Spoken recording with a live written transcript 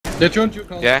They turned you,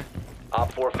 Carl. Yeah.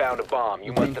 Op 4 found a bomb.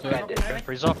 You must defend it.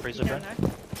 Freeze off, freeze off.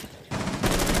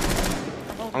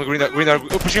 On the green there.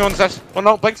 Oh, pushing on the stairs. Oh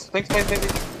no, blinks. Nice.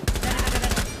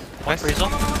 Freeze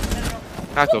off.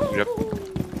 Nice though, good job.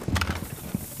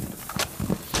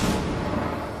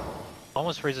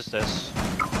 Almost freezes this.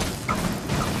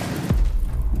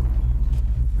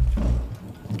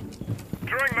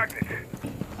 Throwing magnet.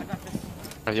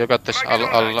 You got this.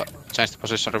 I'll change the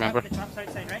position, remember? The top side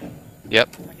side, right? Yep.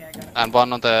 Okay, I got it. And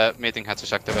one on the meeting hatch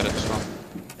is activated as well.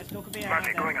 Let's go could be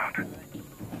Magnet going out.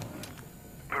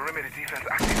 Perimeter defense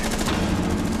active.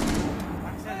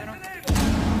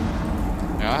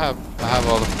 Yeah, I have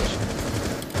all of this.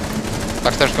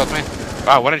 Backstairs got me.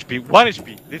 Wow, 1 HP. 1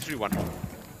 HP. Literally 1. Give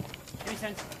me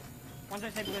sense. One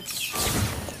side side good.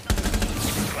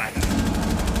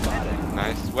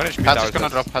 Nice. 1 HP. Hatch is gonna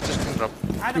drop. Hatch is gonna drop.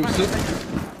 I don't Who's want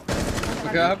it?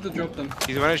 Okay, I have to drop them.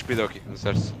 He's 1 HP, Doki, on the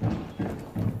stairs.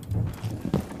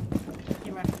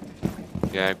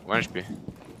 Yeah, 1 HP.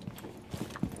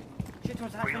 Shit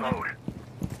towards the hatch. Reload.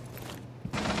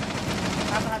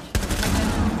 Have the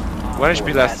hatch. 1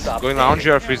 HP left. Going lounge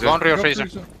or freezer? Laundry or Drop freezer?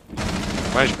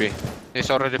 1 HP. He's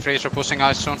already freezer, pushing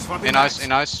ice soon. In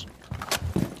ice.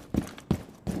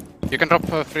 You can drop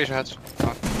freezer hatch.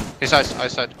 Oh. He's ice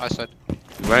side. 1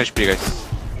 HP, guys.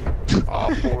 Oh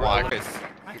my god.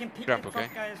 I can peek Jump, the okay.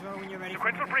 top guy as well when you're ready.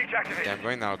 Sequential breach activated. Yeah, I'm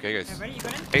going now, okay, Yeah, guys. ready? You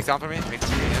got in? Takes down for me. Makes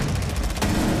me,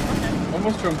 yeah.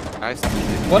 Almost from. Nice.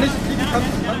 One is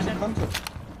cancel.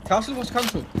 Castle was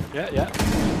cancelled. Yeah.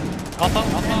 Alpha.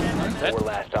 Dead. 4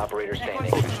 last operator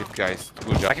standing. Holy shit, guys.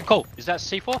 Good I job. can call. Is that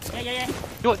C4? Yeah.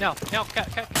 Do it now.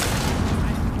 Catch.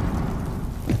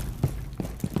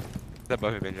 That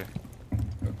above me, Benja.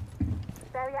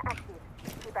 Barrier active.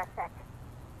 Keep us set.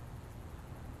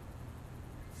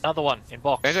 Another one in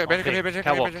box. Benja, on come ping. here, Benja.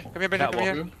 Catwalk. Come here, Benja. Come Catwalk.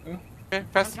 here. Yeah. Okay,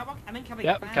 fast. I'm in cabin.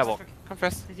 Yep, catwalk. Come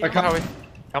fast. I can't.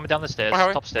 Coming down the stairs. Oh, how are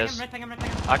we? Top stairs. Ping him. I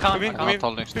can't. Come in, I come can't. in. Not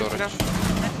holding storage. Now.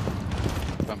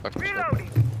 Come back to storage. Reloading.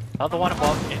 Another one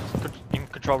above in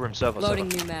control room server. Loading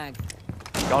new mag.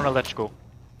 Go on electrical.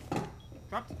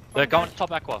 Dropped. They're going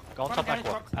top aqua. Go on top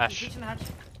aqua. Ash. Reaching the hatch.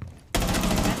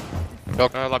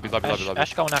 Lobby.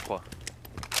 Ash go on aqua.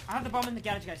 I have the bomb in the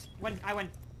garage, guys. I win.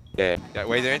 Yeah,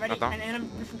 wait there, Ready? not down. And I'm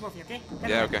pushing trophy, okay?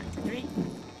 Yeah, okay. 3,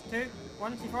 2,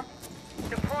 1, C4.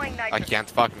 Deploying I nitrogen. can't,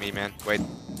 fuck me, man. Wait,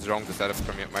 it's wrong the setup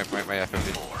from my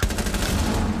FMV.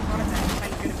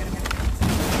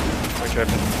 Which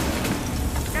weapon?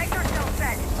 Nitro still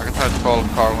set. I can try to call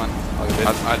Carl when.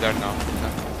 I don't know.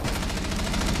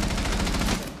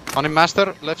 On him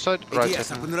master, left side, right ATS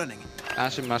side. up and running.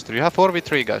 As in master. You have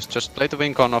 4v3 guys. Just play the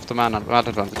wing con of the man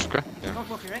advantage, okay? Go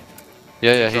trophy, right?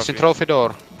 Yeah, he's in trophy door.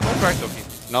 Don't right,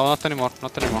 Doki. No, not anymore.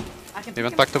 I can He pick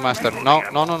went him back to up, master. right? No.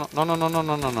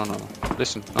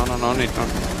 Listen. No need. No.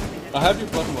 I have your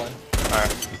bottom line.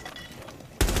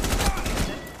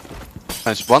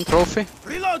 Nice. 1 trophy.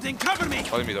 Reloading, cover me!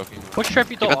 Follow me, Doki. Push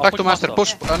trophy He door. went I'll back to push master.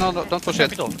 Push. No, don't push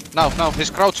Trophy it. door. No. He's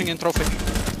crouching in trophy.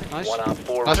 Nice. 1 on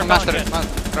 4. Nice Come master. on,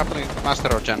 Jen. Grappling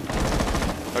master or Jen.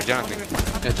 Oh, Jan, I think.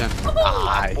 Yeah, Jen.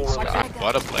 Nice.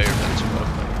 What a player, that's what a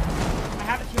player. I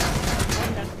have it here.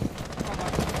 One dead. Oh,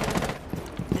 God.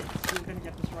 You're gonna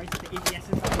get this right. The ABS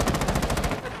is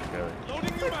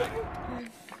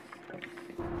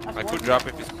I could drop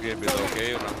if it's clear, but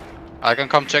okay or not? I can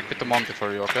come check with the Monty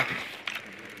for you, okay?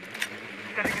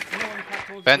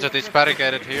 Benjet is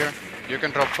barricaded here. You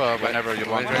can drop whenever you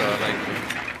want.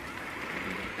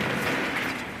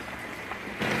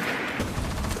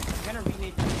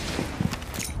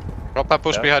 Drop that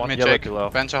push Yeah, behind one me, yellow Jake. below.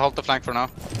 Benja, hold the flank for now.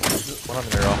 One on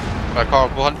the mirror. Carl,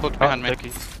 put behind me.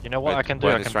 Doki. You know what Wait, I can do?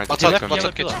 one I is can. trying to What's kill up, him. what's Yellow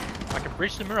up, kitchen? pillar. I can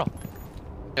breach the mirror.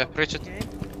 Yeah, breach it.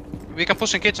 We can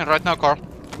push in kitchen right now, Carl.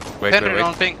 Wait. Henry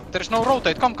on ping. There is no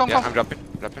rotate. Come. Yeah, I'm dropping.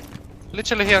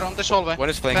 Literally here on this hallway. One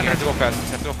is flanking, you have to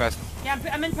go fast, Yeah,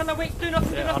 I'm in pillar. Wait, do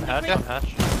nothing. Yeah, on hatch. Wait. On hatch.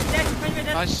 Yeah, just find me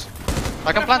dead. Nice.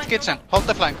 I can plant kitchen. Hold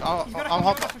the flank. I'm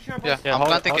for sure, boys. yeah, I'm hold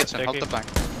it, planting hold it, kitchen. take Hold it. the flank.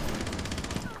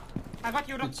 I got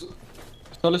you, Doc. It's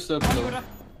solid step below.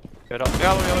 Get up.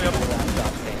 Yellow.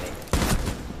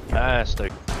 Nice,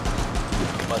 Doki.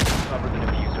 Must recover the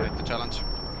diffuser. The challenge.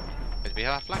 Wait, we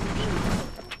have flank.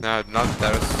 No, not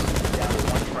that was... Down to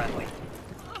 1 friendly.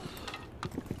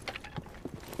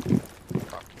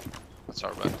 That's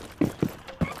our bad.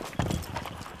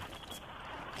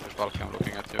 There's Valky, I'm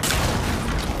looking at you.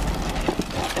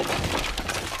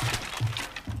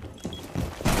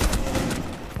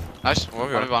 Nice,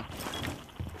 1v1.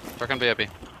 Fucking BAB.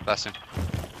 That's him.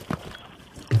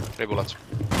 3 bullets.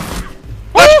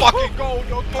 Let's fucking go,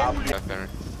 Doki!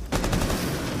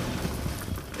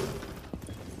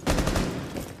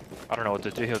 I don't know what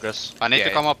to do here, guys. I need to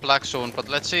Yeah. come up black soon, but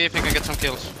let's see if we can get some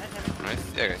kills. Nice.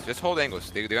 Yeah, guys, just hold angles.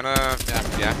 They're gonna.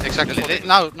 Yeah, exactly. Just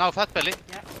hold Now, fat belly.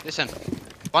 Yeah. Listen.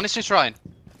 One is in shrine.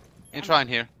 In shrine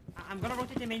here. I'm gonna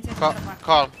rotate the main side.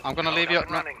 Carl, I'm gonna leave you.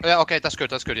 No, yeah, okay, that's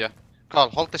good, yeah. Carl,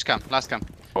 hold this cam, last cam.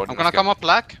 Hold I'm this gonna cam. come up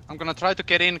black. I'm gonna try to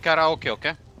get in karaoke,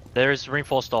 okay? There is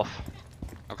reinforced off.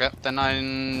 Okay, then I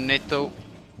need to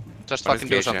just One is fucking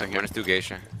do geisha, something here. One is 2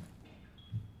 geisha.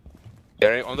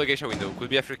 They're on the geisha window. Could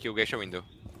be a free kill geisha window.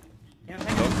 Yeah,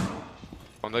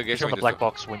 On the He's geisha on the window. black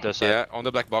box window side. Yeah, on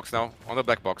the black box now. On the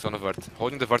black box, on the vert.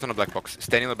 Holding the vert on the black box.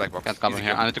 Standing on the black box. Can't come Easy in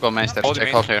here. kill. I need to go main steps. Hold the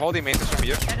Check out main, here. hold the main steps from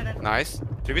here. Nice.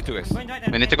 3v2 guys.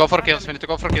 We need to go for kills. We need to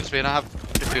go for kills. We don't have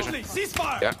diffusion.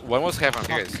 Yeah, one was heaven,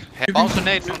 okay guys. Bounce a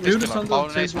nade from this Muted pillar. on the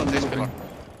Bounce a nade table. from this pillar.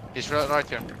 He's right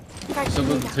here.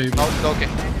 Still on the table. Doki.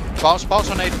 Bounce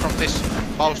a nade from this.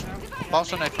 Bounce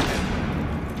a nade from here.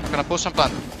 I'm gonna push and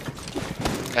plant.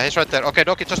 Yeah, he's right there. Okay,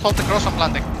 Doki, just hold the cross and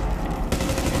planting.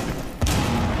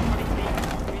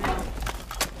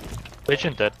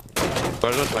 Legion dead.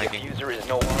 Bird was flanking. Diffuser is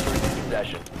no longer in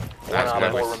possession. One Nice, op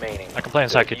nice. 4 remaining. I can play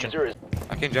inside The kitchen. diffuser is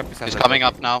I can jump inside. He's coming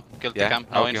up now. Guilty Yeah, cam.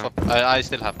 No okay. info. I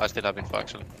still have info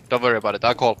actually. Don't worry about it.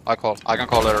 I call. I can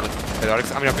call early. Hey,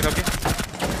 Alex, I'm jumping, okay.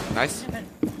 Nice.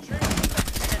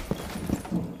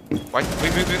 Wait.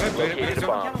 located a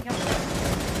bomb.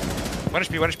 One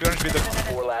HP, 4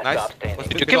 last Nice. stop standing.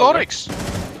 Did you kill Oryx?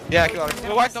 Yeah, I killed Alex.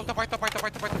 Oh, white,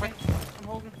 white. I'm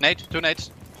holding. Nade, 2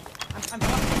 nades. I'm Yeah,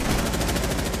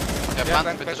 Yeah,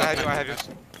 plant with the I have you.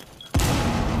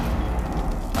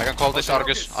 I can call this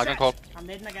Argus. I can call. I'm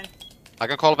nading again. I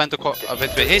can call when to call.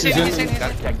 He's in.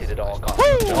 Protected at all costs.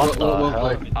 What the well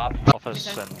hell? played. Op Office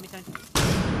Give me and time.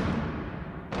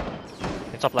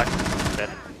 it's up black. Dead.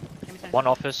 Give me time. One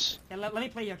office. Yeah, let me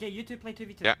play. Okay, you two play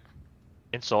 2v2. Yeah.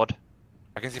 In sword.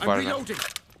 I can see fire now.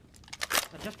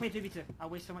 Just play 2v2. I'll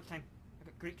waste so much time. I've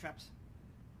got great traps.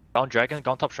 Down dragon,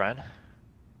 down top shrine.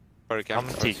 Sorry, Come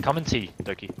in T, come in T,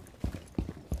 Doki.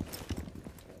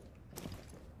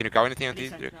 Can you cover anything on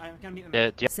Please, T? I'm gonna meet them.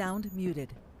 Yeah, yeah. Sound muted.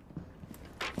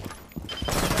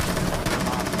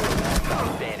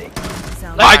 standing.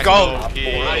 Sound Let's go. Op 4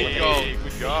 eliminated.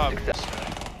 Good job.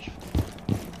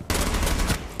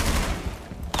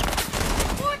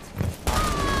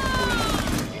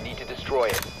 You need to destroy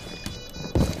it.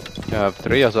 You have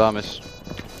 3 Asamis.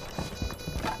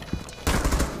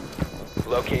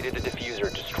 Located the diffuser.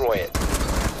 Destroy it.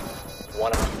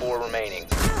 1 op 4 remaining.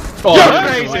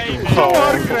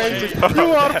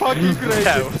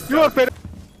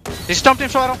 He's jumped in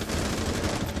Swaro.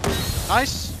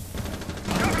 Nice.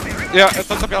 Yeah,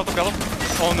 top yellow.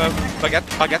 On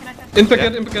baguette. In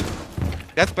packet.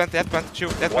 Dead plant, shoot,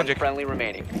 dead One one, Jake. friendly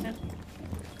remaining.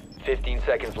 15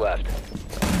 seconds left.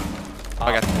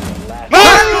 Baguette. Last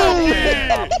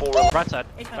op 4 Right side.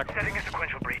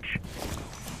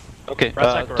 Okay, Right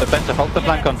side, garage. Bente, hold the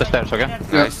flank on the stairs, okay?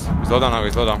 Nice. Slow down now,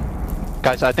 slow down.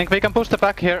 Guys, I think we can push the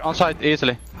back here on site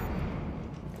easily.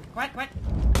 Quiet.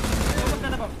 Don't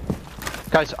look above.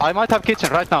 Guys, I might have kitchen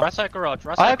right now. Right side garage,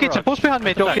 right side I have kitchen, push behind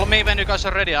me, Back. Call me when you guys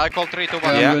are ready, I call 3, 2, 1.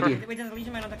 Yeah, Yeah. I'm ready. Wait, there's a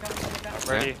Legion man on the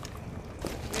counter. Ready.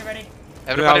 We're ready.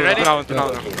 Everybody ready? Now.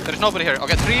 There's nobody here.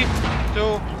 Okay, 3,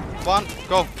 2, 1,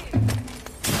 go.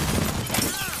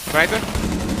 Right there.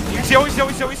 CO.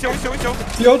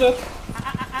 Yo, dead.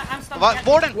 I'm stunned.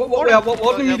 Warden!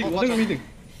 What meeting?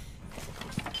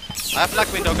 I have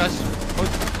black window, guys.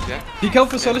 He killed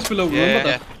for Solis below, remember Yeah.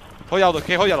 that? Hold yellow.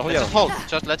 Let's just hold.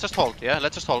 Let's just hold. Yeah,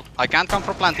 let's just hold. I can't come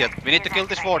from plant yet. We need to kill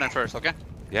this warden first, okay?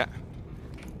 Yeah.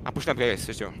 I'm pushing up, guys,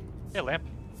 just you. Yeah, lamp.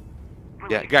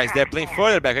 Yeah, guys, they're playing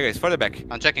further back, guys, further back.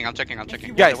 I'm checking.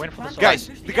 Guys, wait for the guys,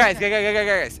 sword.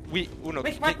 guys. We, Uno.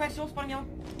 Wait, soul spawn yellow.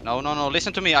 No,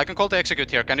 listen to me. I can call the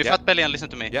execute here. Can you Yeah. fat belly and listen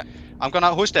to me? Yeah. I'm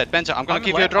gonna, who's dead? Benja, I'm gonna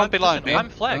give you a drone behind me. I'm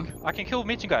flag. I can kill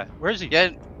meeting guy. Where is he? Yeah,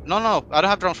 no, I don't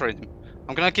have drones for him.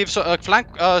 I'm gonna give flank,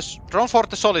 drone for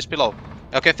the Solis below.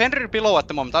 Okay, Fenrir below at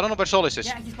the moment. I don't know where Solis is.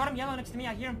 Yeah, he's bottom yellow next to me.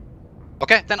 I hear him.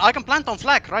 Okay, then I can plant on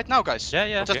flag right now, guys.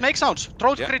 Yeah. Just Okay. make sounds.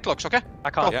 Throw Yeah. crit locks, okay? I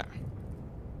can't. Yeah.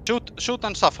 Shoot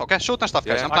and stuff, okay? Shoot and stuff,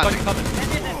 guys. Yeah. I'm I got planting. you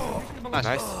covered. Nice.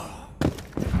 Nice.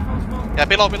 Yeah,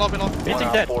 below. Meeting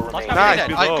Op dead. 4 Last remaining. guy Nice.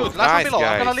 dead. Alright, good. Last one Nice, below.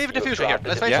 I'm gonna guys. leave the diffuser here.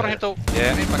 Let's wait Yeah. for him to.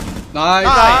 Yeah. Nice.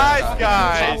 Nice,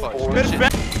 guys.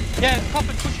 Perfect. Yeah,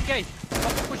 Coffin pushing gate.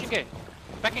 Coffin pushing gate.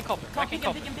 Back in Coffin. Back in Pick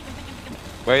him. Coffin.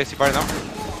 Where is he fire now?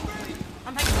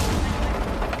 I'm hacking.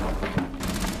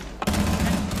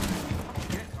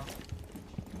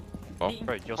 Oh.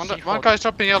 Right, you'll One C4. guy's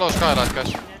dropping yellow skylight,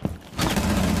 guys. One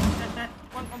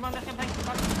back.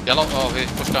 Yellow, oh, he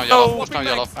pushed down yellow. Push down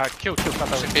yellow. Kill. Cut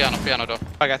Pushing piano door.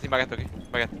 Baguette, okay.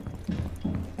 Baguette.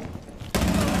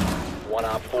 One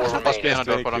op 4 Must be remaining. on a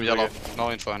door bottom yellow.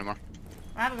 No info anymore.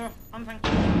 I have a go. I'm fine.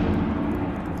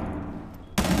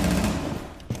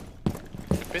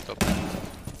 Bit up.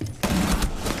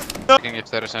 Checking if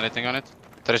there is anything on it.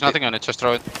 There is nothing on it, just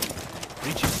throw it.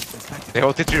 They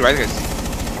hold T3, right,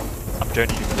 guys? I'm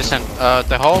joining you. Listen,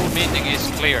 the whole meeting is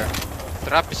clear.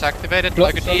 Trap is activated.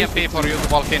 I could EMP for you to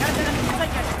walk in.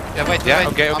 Yeah, wait, Yeah, wait.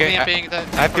 okay, okay. I'm EMPing the...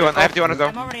 I have T1 as well.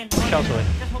 I'm already in. Shells away.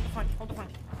 Just hold the front. Hold the front.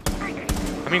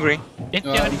 I'm in green. Yeah,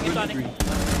 Green, green.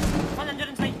 One injured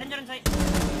inside. Injured inside.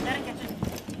 They're in kitchen.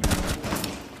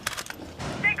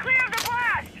 Stay clear of the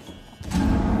blast!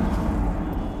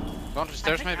 Go on to the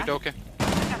stairs maybe, Doki.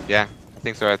 Yeah, I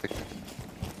think so, I think.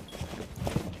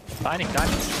 dining.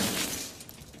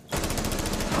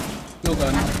 No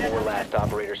gun. 4 last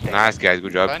operator standing. Nice, guys,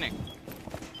 good job. Dining.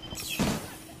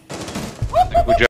 Good job.